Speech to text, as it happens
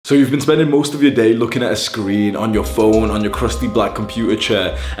So you've been spending most of your day looking at a screen, on your phone, on your crusty black computer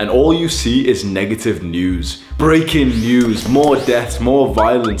chair, and all you see is negative news. Breaking news, more deaths, more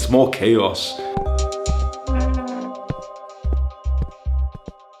violence, more chaos.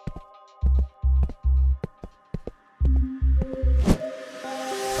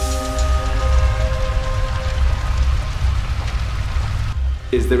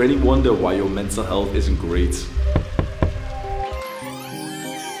 Is there any wonder why your mental health isn't great?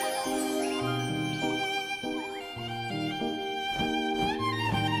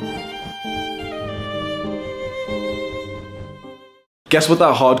 Guess what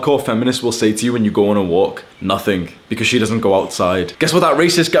that hardcore feminist will say to you when you go on a walk? Nothing, because she doesn't go outside. Guess what that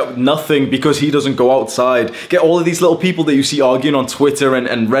racist got? Nothing, because he doesn't go outside. Get all of these little people that you see arguing on Twitter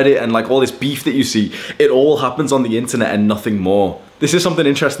and Reddit and like all this beef that you see. It all happens on the internet and nothing more. This is something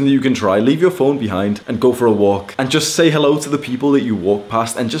interesting that you can try. Leave your phone behind and go for a walk and just say hello to the people that you walk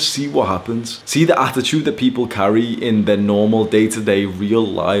past and just see what happens. See the attitude that people carry in their normal day-to-day real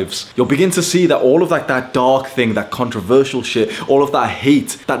lives. You'll begin to see that all of like that dark thing, that controversial shit, all of that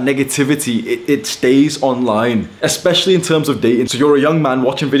hate, that negativity, it stays online, especially in terms of dating. So you're a young man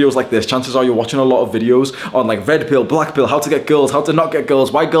watching videos like this. Chances are you're watching a lot of videos on like red pill, black pill, how to get girls, how to not get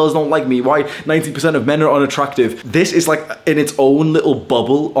girls, why girls don't like me, why 90% of men are unattractive. This is like in its own little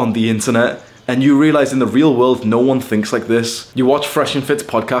bubble on the internet, and you realize in the real world no one thinks like this. You watch Fresh and Fit's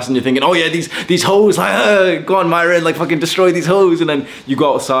podcast and you're thinking, oh yeah, these hoes, go on Myron, like fucking destroy these hoes, and then you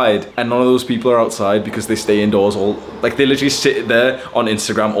go outside and none of those people are outside because they stay indoors like they literally sit there on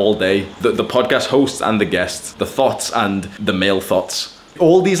Instagram all day. The podcast hosts and the guests, the thoughts and the male thoughts.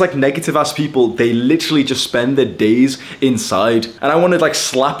 All these like negative ass people, they literally just spend their days inside. And I want to like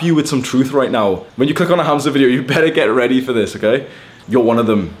slap you with some truth right now. When you click on a Hamza video, you better get ready for this, okay? You're one of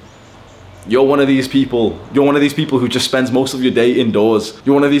them. You're one of these people. You're one of these people who just spends most of your day indoors.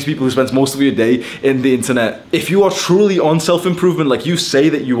 You're one of these people who spends most of your day in the internet. If you are truly on self-improvement like you say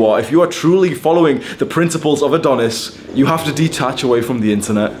that you are, if you are truly following the principles of Adonis, you have to detach away from the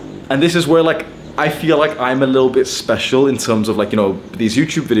internet. And this is where like I feel like I'm a little bit special in terms of like, you know, these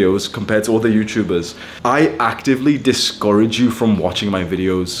YouTube videos compared to other YouTubers. I actively discourage you from watching my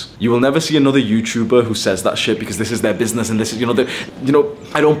videos. You will never see another YouTuber who says that shit because this is their business and this is,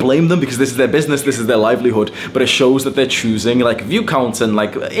 I don't blame them because this is their business, this is their livelihood, but it shows that they're choosing like view counts and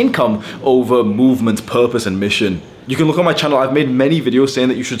like income over movement, purpose and mission. You can look on my channel, I've made many videos saying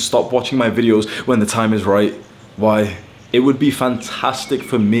that you should stop watching my videos when the time is right. Why? It would be fantastic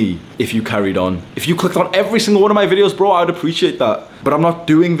for me if you carried on. If you clicked on every single one of my videos, bro, I would appreciate that. But I'm not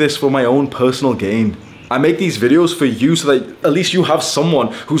doing this for my own personal gain. I make these videos for you so that at least you have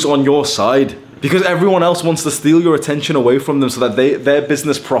someone who's on your side. Because everyone else wants to steal your attention away from them so that their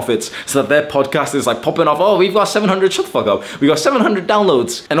business profits, so that their podcast is like popping off, oh, we've got 700, shut the fuck up, we got 700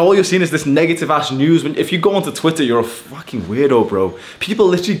 downloads. And all you're seeing is this negative ass news. If you go onto Twitter, you're a fucking weirdo, bro. People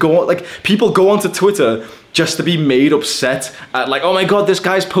literally people go onto Twitter just to be made upset at like, oh my God, this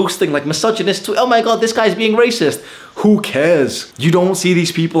guy's posting like misogynist, oh my God, this guy's being racist. Who cares? You don't see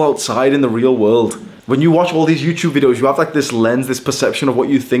these people outside in the real world. When you watch all these YouTube videos, you have like this lens, this perception of what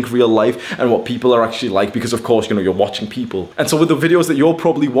you think real life and what people are actually like, because of course, you're watching people. And so with the videos that you're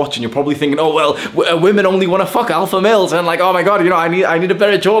probably watching, you're probably thinking, oh well, women only want to fuck alpha males, and like, oh my God, I need a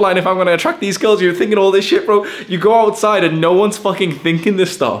better jawline if I'm going to attract these girls. You're thinking all this shit, bro. You go outside and no one's fucking thinking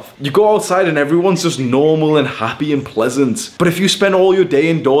this stuff. You go outside and everyone's just normal and happy and pleasant. But if you spend all your day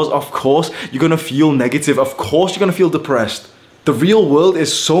indoors, of course, you're going to feel negative. Of course, you're going to feel depressed. The real world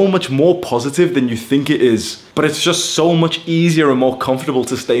is so much more positive than you think it is, but it's just so much easier and more comfortable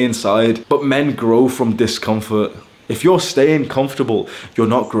to stay inside. But men grow from discomfort. If you're staying comfortable, you're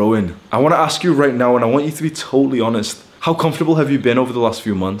not growing. I want to ask you right now, and I want you to be totally honest. How comfortable have you been over the last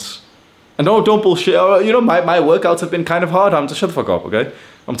few months? And no, don't bullshit. My workouts have been kind of hard. I'm just shut the fuck up, okay?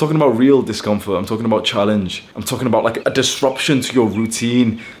 I'm talking about real discomfort. I'm talking about challenge. I'm talking about like a disruption to your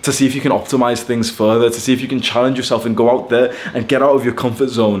routine to see if you can optimize things further, to see if you can challenge yourself and go out there and get out of your comfort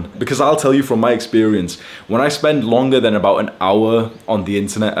zone. Because I'll tell you from my experience, when I spend longer than about an hour on the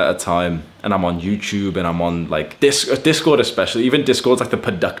internet at a time, and I'm on YouTube and I'm on like Discord especially, even Discord's like the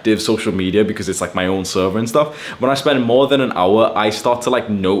productive social media because it's like my own server and stuff. When I spend more than an hour, I start to like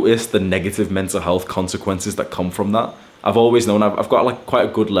notice the negative mental health consequences that come from that. I've always known I've got like quite a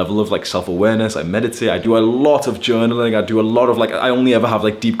good level of like self-awareness. I meditate, I do a lot of journaling, I do a lot of like, I only ever have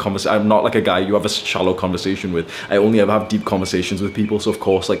like deep conversations. I'm not like a guy you have a shallow conversation with. I only ever have deep conversations with people. So of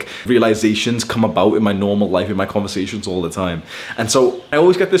course like realizations come about in my normal life, in my conversations all the time. And so I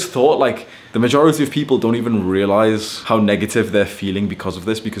always get this thought like, the majority of people don't even realize how negative they're feeling because of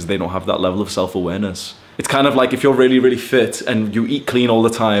this, because they don't have that level of self-awareness. It's kind of like if you're really, really fit and you eat clean all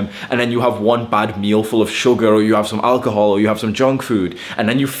the time, and then you have one bad meal full of sugar, or you have some alcohol, or you have some junk food, and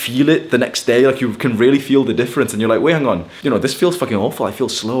then you feel it the next day, like you can really feel the difference, and you're like, wait, hang on, you know, this feels fucking awful. I feel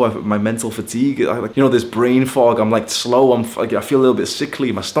slow. My mental fatigue, like, you know, this brain fog. I'm like slow. I feel a little bit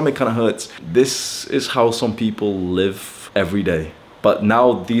sickly. My stomach kind of hurts. This is how some people live every day. But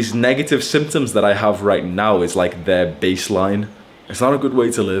now these negative symptoms that I have right now is like their baseline. It's not a good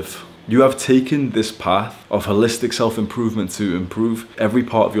way to live. You have taken this path of holistic self-improvement to improve every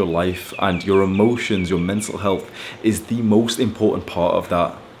part of your life, and your emotions, your mental health is the most important part of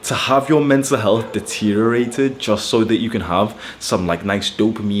that. To have your mental health deteriorated just so that you can have some like nice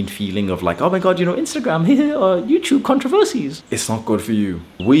dopamine feeling of like, oh my God, you know, Instagram, or YouTube controversies. It's not good for you.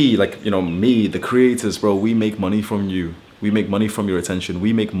 We, like, you know, me, the creators, bro, we make money from you. We make money from your attention.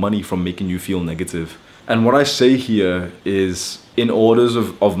 We make money from making you feel negative. And what I say here is in orders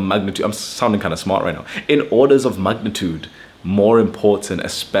of magnitude. I'm sounding kind of smart right now. In orders of magnitude, more important,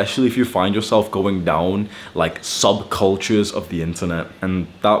 especially if you find yourself going down like subcultures of the internet. And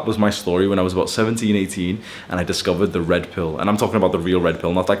that was my story when I was about 17, 18, and I discovered the red pill. And I'm talking about the real red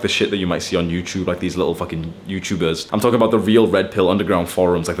pill, not like the shit that you might see on YouTube, like these little fucking YouTubers. I'm talking about the real red pill underground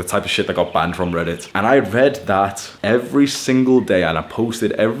forums, like the type of shit that got banned from Reddit. And I read that every single day, and I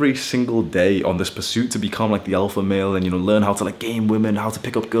posted every single day on this pursuit to become like the alpha male, and, you know, learn how to like game women, how to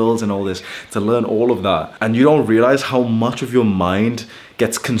pick up girls and all this, to learn all of that. And you don't realize how much of your mind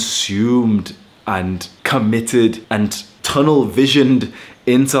gets consumed and committed and tunnel visioned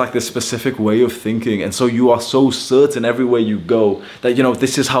into like this specific way of thinking. And so you are so certain everywhere you go that, you know,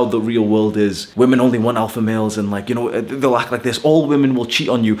 this is how the real world is. Women only want alpha males, and like, you know, they'll act like this. All women will cheat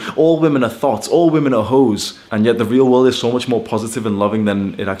on you. All women are thoughts. All women are hoes. And yet the real world is so much more positive and loving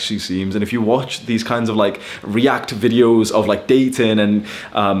than it actually seems. And if you watch these kinds of like react videos of like dating and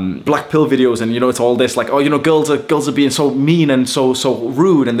black pill videos, and, you know, it's all this like, oh, you know, girls are being so mean and so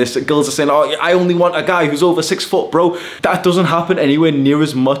rude, and this girls are saying, oh, I only want a guy who's over 6 foot, bro. That doesn't happen anywhere near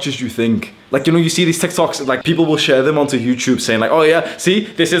as much as you think. Like, you know, you see these TikToks, like people will share them onto YouTube saying like, oh yeah, see,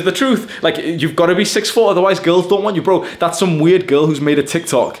 this is the truth. Like, you've got to be 6 foot, otherwise girls don't want you, bro. That's some weird girl who's made a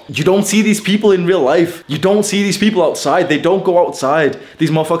TikTok. You don't see these people in real life. You don't see these people outside. They don't go outside. These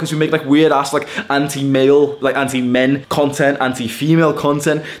motherfuckers who make like weird ass, like anti-male, like anti-men content, anti-female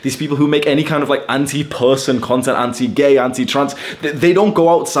content. These people who make any kind of like anti-person content, anti-gay, anti-trans, they don't go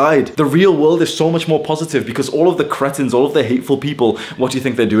outside. The real world is so much more positive because all of the cretins, all of the hateful people, what do you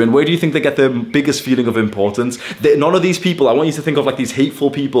think they're doing? Where do you think they get their biggest feeling of importance? None of these people, I want you to think of like these hateful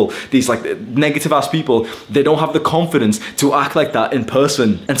people, these like negative ass people, they don't have the confidence to act like that in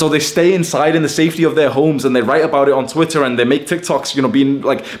person. And so they stay inside in the safety of their homes, and they write about it on Twitter, and they make TikToks, you know, being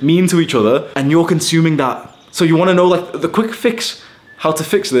like mean to each other, and you're consuming that. So you want to know like the quick fix, how to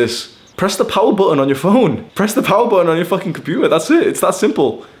fix this? Press the power button on your phone. Press the power button on your fucking computer. That's it. It's that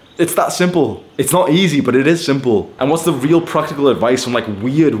simple. It's that simple. It's not easy, but it is simple. And what's the real practical advice from like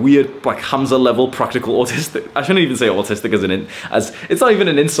weird, like Hamza level practical autistic? I shouldn't even say autistic as it's not even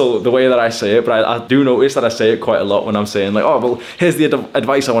an insult the way that I say it, but I do notice that I say it quite a lot when I'm saying like, oh, well, here's the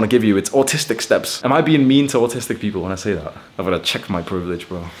advice I want to give you. It's autistic steps. Am I being mean to autistic people when I say that? I'm gonna check my privilege,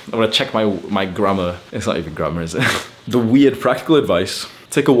 bro. I'm gonna check my grammar. It's not even grammar, is it? The weird practical advice.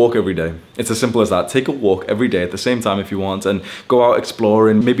 Take a walk every day. It's as simple as that. Take a walk every day at the same time if you want, and go out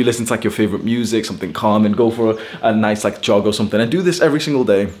exploring. Maybe listen to like your favorite music, something calm, and go for a nice like jog or something, and do this every single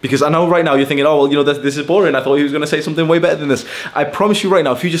day. Because I know right now you're thinking, oh, well, you know, this is boring. I thought he was gonna say something way better than this. I promise you right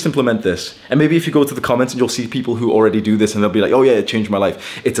now, if you just implement this, and maybe if you go to the comments and you'll see people who already do this, and they'll be like, oh yeah, it changed my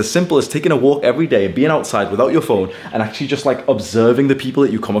life. It's as simple as taking a walk every day, being outside without your phone, and actually just like observing the people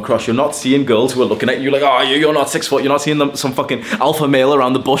that you come across. You're not seeing girls who are looking at you like, oh, you're not 6 foot. You're not seeing some fucking alpha male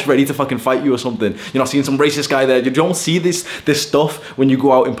around the bush ready to fucking fight you or something. You're not seeing some racist guy there. You don't see this stuff when you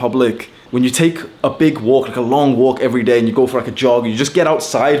go out in public. When you take a big walk, like a long walk every day, and you go for like a jog, you just get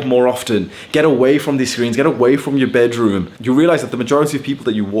outside more often, get away from these screens, get away from your bedroom. You realize that the majority of people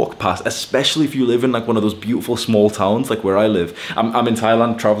that you walk past, especially if you live in like one of those beautiful small towns, like where I live. I'm in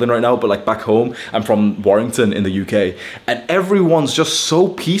Thailand traveling right now, but like back home, I'm from Warrington in the UK, and everyone's just so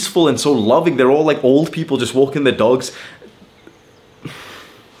peaceful and so loving. They're all like old people just walking their dogs.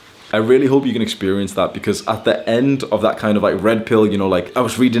 I really hope you can experience that, because at the end of that kind of like red pill, you know, like I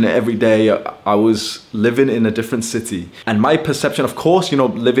was reading it every day, I was living in a different city. And my perception, of course, you know,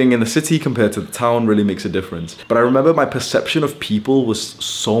 living in the city compared to the town really makes a difference. But I remember my perception of people was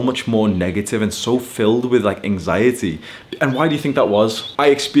so much more negative and so filled with like anxiety. And why do you think that was? I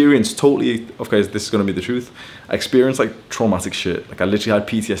experienced totally, okay, this is gonna be the truth. I experienced like traumatic shit. Like I literally had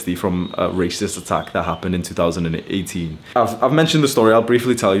PTSD from a racist attack that happened in 2018. I've mentioned the story, I'll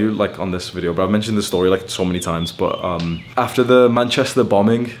briefly tell you. like on this video, but I've mentioned the story like so many times, but after the Manchester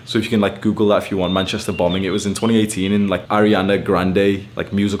bombing, so if you can like Google that if you want, Manchester bombing, it was in 2018 in like Ariana Grande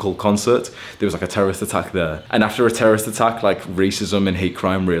like musical concert. There was like a terrorist attack there, and after a terrorist attack, like racism and hate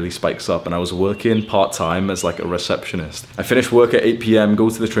crime really spikes up, and I was working part-time as like a receptionist. I finished work at 8 p.m, go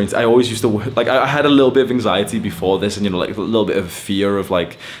to the trains. I always used to work, like I had a little bit of anxiety before this, and you know, like a little bit of fear of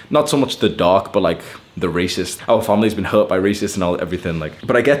like, not so much the dark, but like the racist. Our family's been hurt by racists and all everything, like.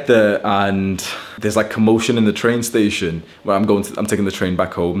 But I get there and there's like commotion in the train station where I'm taking the train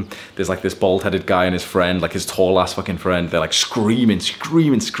back home. There's like this bald-headed guy and his friend, like his tall ass fucking friend. They're like screaming.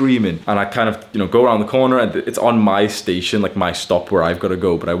 And I kind of, you know, go around the corner and it's on my station, like my stop where I've got to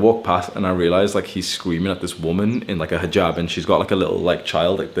go. But I walk past and I realize like he's screaming at this woman in like a hijab, and she's got like a little like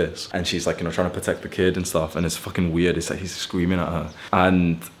child like this, and she's like, you know, trying to protect the kid and stuff. And it's fucking weird. It's like he's screaming at her.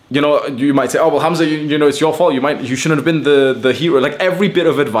 And you know, you might say, oh, well, Hamza, you know, it's your fault. You shouldn't have been the hero. Like every bit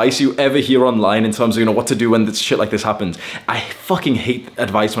of advice you ever hear online in terms of, you know, what to do when this shit like this happens. I fucking hate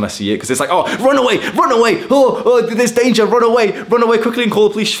advice when I see it, because it's like, oh, run away. Oh, there's danger, run away quickly and call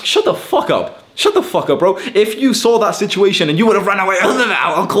the police. Shut the fuck up. Shut the fuck up, bro. If you saw that situation and you would have ran away,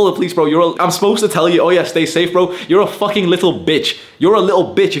 I'll call the police, bro. I'm supposed to tell you, oh yeah, stay safe, bro. You're a fucking little bitch. You're a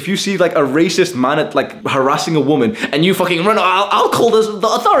little bitch. If you see like a racist man at like harassing a woman and you fucking run, I'll call the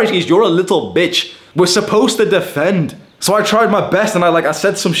authorities. You're a little bitch. We're supposed to defend. So I tried my best, and I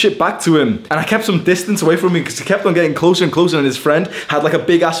said some shit back to him, and I kept some distance away from him because he kept on getting closer and closer, and his friend had like a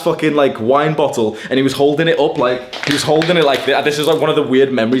big ass fucking like wine bottle, and he was holding it up like, this is like one of the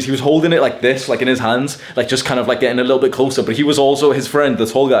weird memories. He was holding it like this, like in his hands, like just kind of like getting a little bit closer, but he was also, his friend, the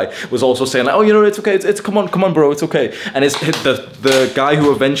tall guy, was also saying like, oh, you know, it's okay, it's come on bro, it's okay. And the guy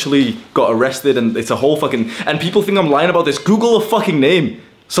who eventually got arrested, and it's a whole fucking, and people think I'm lying about this, Google the fucking name.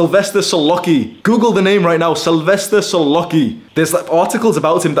 Sylvester Solocki. Google the name right now, Sylvester Solocki. There's like articles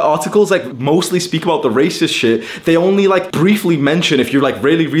about him. The articles like mostly speak about the racist shit. They only like briefly mention, if you like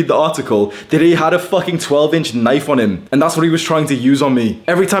really read the article, that he had a fucking 12-inch knife on him. And that's what he was trying to use on me.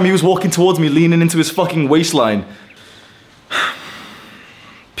 Every time he was walking towards me, leaning into his fucking waistline.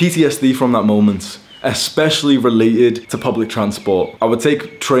 PTSD from that moment. Especially related to public transport. I would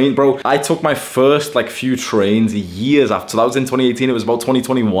take train, bro. I took my first like few trains years after. So that was in 2018, it was about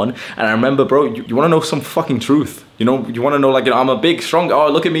 2021. And I remember, bro, you wanna know some fucking truth. You know, you wanna know like, you know, I'm a big, strong,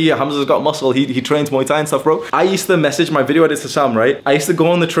 oh, look at me, Hamza's got muscle, he trains Muay Thai and stuff, bro. I used to message my video editor Sam, right? I used to go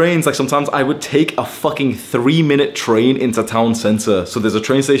on the trains, like sometimes I would take a fucking 3-minute train into town center. So there's a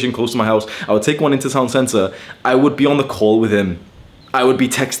train station close to my house. I would take one into town center. I would be on the call with him. I would be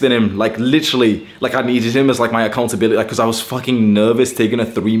texting him, like literally, like I needed him as like my accountability, like, cause I was fucking nervous taking a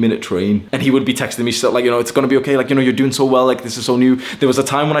 3-minute train, and he would be texting me stuff like, you know, it's gonna be okay, like, you know, you're doing so well, like this is so new. There was a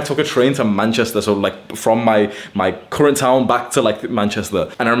time when I took a train to Manchester, so like from my current town back to like Manchester,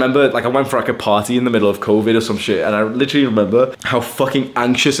 and I remember like I went for like a party in the middle of COVID or some shit, and I literally remember how fucking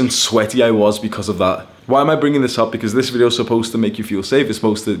anxious and sweaty I was because of that. Why am I bringing this up? Because this video is supposed to make you feel safe. It's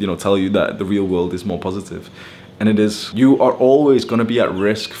supposed to, you know, tell you that the real world is more positive. And it is. You are always going to be at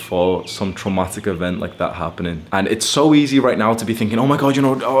risk for some traumatic event like that happening. And it's so easy right now to be thinking, oh my God, you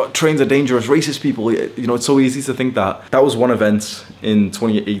know, oh, trains are dangerous, racist people. You know, it's so easy to think that. That was one event in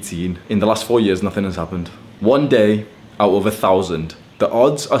 2018. In the last 4 years, nothing has happened. One day out of 1,000, the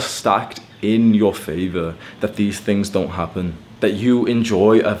odds are stacked in your favor that these things don't happen. That you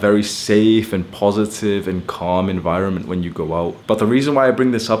enjoy a very safe and positive and calm environment when you go out. But the reason why I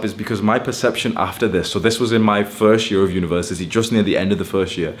bring this up is because my perception after this, so this was in my first year of university, just near the end of the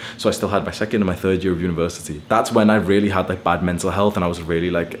first year. So I still had my second and my third year of university. That's when I really had like bad mental health, and I was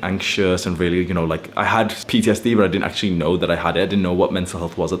really like anxious and really, you know, like I had PTSD, but I didn't actually know that I had it. I didn't know what mental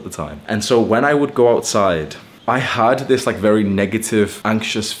health was at the time. And so when I would go outside, I had this like very negative,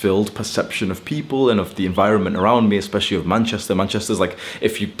 anxious filled perception of people and of the environment around me, especially of Manchester. Manchester's like,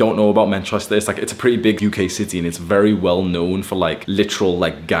 if you don't know about Manchester, it's like, it's a pretty big UK city, and it's very well known for like literal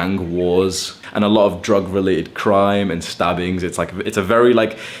like gang wars and a lot of drug related crime and stabbings. It's like, it's a very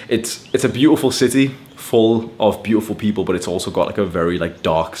like, it's a beautiful city full of beautiful people, but it's also got like a very like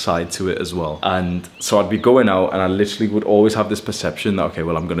dark side to it as well. And so I'd be going out and I literally would always have this perception that, okay,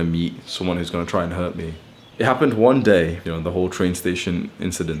 well, I'm gonna meet someone who's gonna try and hurt me. It happened one day, you know, the whole train station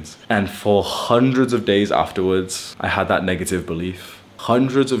incident. And for hundreds of days afterwards, I had that negative belief.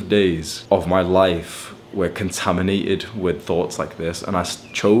 Hundreds of days of my life we're contaminated with thoughts like this, and I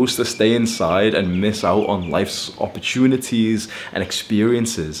chose to stay inside and miss out on life's opportunities and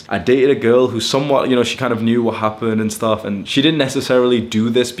experiences. I dated a girl who somewhat, you know, she kind of knew what happened and stuff, and she didn't necessarily do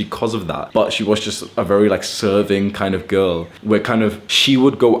this because of that, but she was just a very like serving kind of girl, where kind of she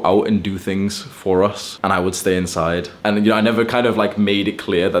would go out and do things for us and I would stay inside. And you know, I never kind of like made it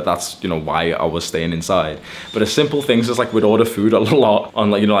clear that that's, you know, why I was staying inside. But as simple things as like we'd order food a lot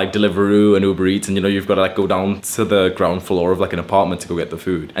on like, you know, like Deliveroo and Uber Eats, and you know, you've got to like go down to the ground floor of like an apartment to go get the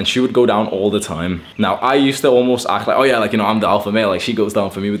food, and she would go down all the time. Now I used to almost act like, oh yeah, like, you know, I'm the alpha male, like she goes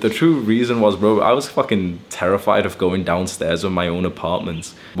down for me, but the true reason was, bro, I was fucking terrified of going downstairs of my own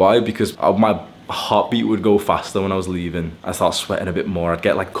apartment. Why? Because my heartbeat would go faster when I was leaving. I start sweating a bit more. I'd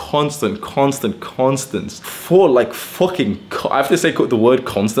get like constant for like fucking, I have to say the word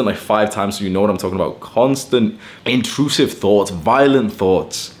constant like 5 times so you know what I'm talking about. Constant intrusive thoughts, violent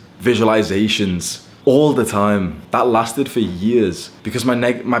thoughts, visualizations, all the time. That lasted for years because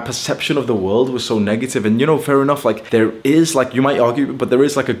my perception of the world was so negative. And you know, fair enough, like there is, like, you might argue, but there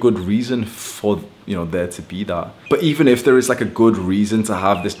is like a good reason for, you know, there to be that. But even if there is like a good reason to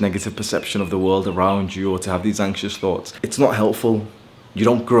have this negative perception of the world around you or to have these anxious thoughts, it's not helpful. You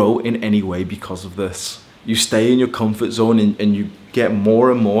don't grow in any way because of this. You stay in your comfort zone and you get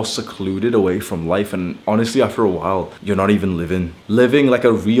more and more secluded away from life, and honestly after a while you're not even living like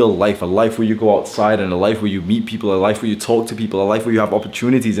a real life, a life where you go outside, and a life where you meet people, a life where you talk to people, a life where you have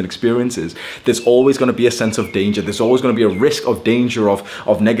opportunities and experiences. There's always going to be a sense of danger. There's always going to be a risk of danger, of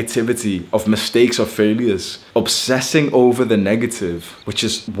negativity, of mistakes, of failures. Obsessing over the negative, which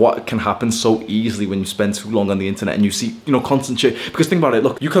is what can happen so easily when you spend too long on the internet and you see, you know, constant shit. Because think about it,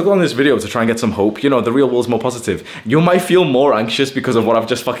 look, you click on this video to try and get some hope, you know, the real world's more positive. You might feel more anxious because of what I've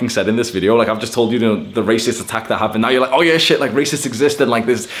just fucking said in this video. Like, I've just told you, you know, the racist attack that happened. Now you're like, oh yeah, shit, like racists exist, and like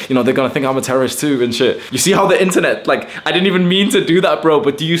this, you know, they're gonna think I'm a terrorist too and shit. You see how the internet, like, I didn't even mean to do that, bro,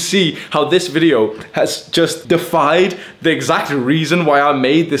 but do you see how this video has just defied the exact reason why I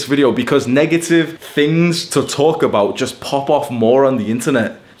made this video? Because negative things to talk about just pop off more on the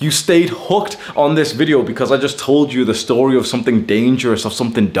internet. You stayed hooked on this video because I just told you the story of something dangerous, of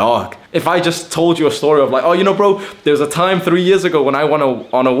something dark. If I just told you a story of like, oh, you know, bro, there was a time 3 years ago when I went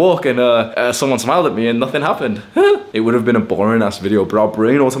on a walk and someone smiled at me and nothing happened. It would have been a boring ass video, but our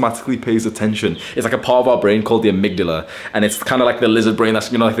brain automatically pays attention. It's like a part of our brain called the amygdala. And it's kind of like the lizard brain,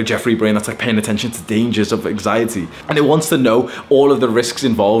 that's, you know, like the Jeffrey brain, that's like paying attention to dangers of anxiety. And it wants to know all of the risks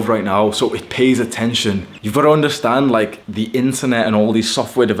involved right now, so it pays attention. You've got to understand, like, the internet and all these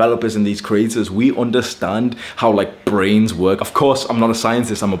software developers and these creators, we understand how like brains work. Of course, I'm not a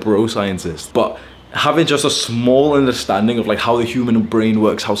scientist, I'm a bro scientist, but having just a small understanding of like how the human brain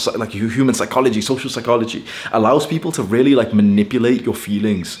works, how like human psychology, social psychology, allows people to really like manipulate your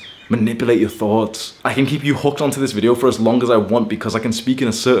feelings, manipulate your thoughts. I can keep you hooked onto this video for as long as I want because I can speak in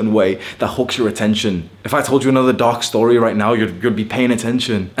a certain way that hooks your attention. If I told you another dark story right now, you'd be paying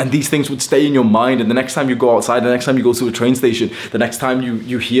attention. And these things would stay in your mind, and the next time you go outside, the next time you go to a train station, the next time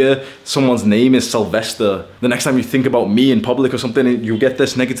you hear someone's name is Sylvester, the next time you think about me in public or something, you get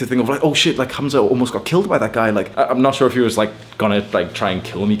this negative thing of like, oh shit, like Hamza almost got killed by that guy. Like, I'm not sure if he was like gonna like try and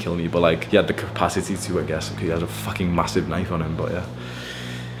kill me, but like he had the capacity to, I guess. He had a fucking massive knife on him, but yeah.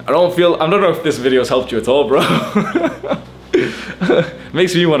 I don't know if this video's helped you at all, bro.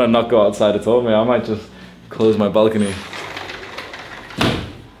 Makes me want to not go outside at all, man. I might just close my balcony.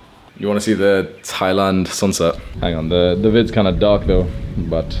 You want to see the Thailand sunset? Hang on, the vid's kind of dark though,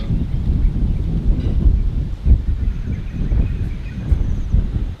 but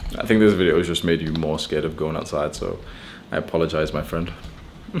I think this video has just made you more scared of going outside, so I apologize, my friend.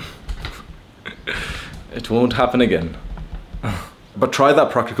 It won't happen again. But try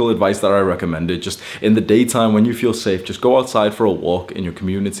that practical advice that I recommended. Just in the daytime when you feel safe, just go outside for a walk in your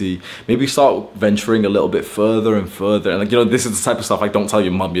community. Maybe start venturing a little bit further and further. And like, you know, this is the type of stuff, like, don't tell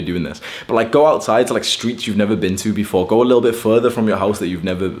your mum you're doing this. But like, go outside to like streets you've never been to before. Go a little bit further from your house that you've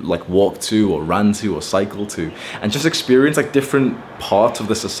never like walked to or ran to or cycled to. And just experience like different parts of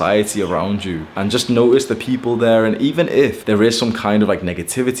the society around you. And just notice the people there. And even if there is some kind of like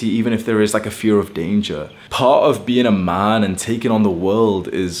negativity, even if there is like a fear of danger, part of being a man and taking on the world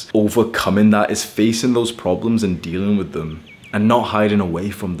is overcoming that, is facing those problems and dealing with them and not hiding away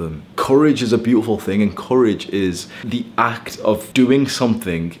from them. Courage is a beautiful thing, and courage is the act of doing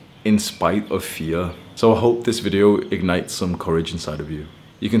something in spite of fear. So I hope this video ignites some courage inside of you.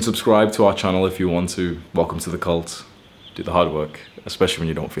 You can subscribe to our channel if you want to. Welcome to the cult. Do the hard work, especially when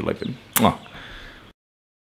you don't feel like it. Mwah.